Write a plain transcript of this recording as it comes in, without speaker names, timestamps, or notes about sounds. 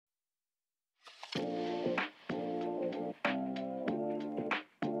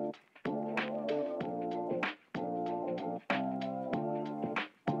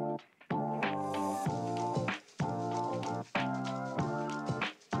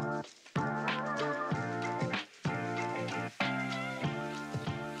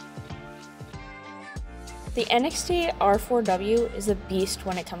The NXT R4W is a beast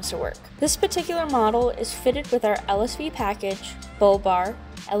when it comes to work. This particular model is fitted with our LSV package, bull bar,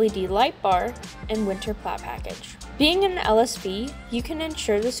 LED light bar, and winter plow package. Being an LSV, you can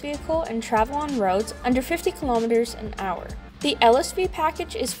insure this vehicle and travel on roads under 50 kilometers an hour. The LSV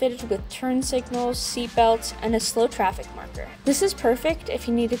package is fitted with turn signals, seat belts, and a slow traffic marker. This is perfect if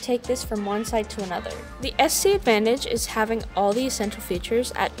you need to take this from one side to another. The SC advantage is having all the essential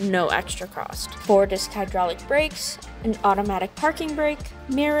features at no extra cost. 4-disc hydraulic brakes, an automatic parking brake,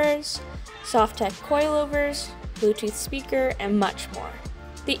 mirrors, soft-tech coilovers, Bluetooth speaker, and much more.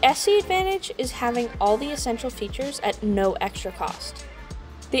 The SC advantage is having all the essential features at no extra cost.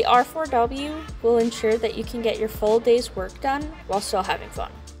 The R4W will ensure that you can get your full day's work done while still having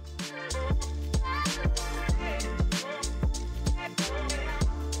fun.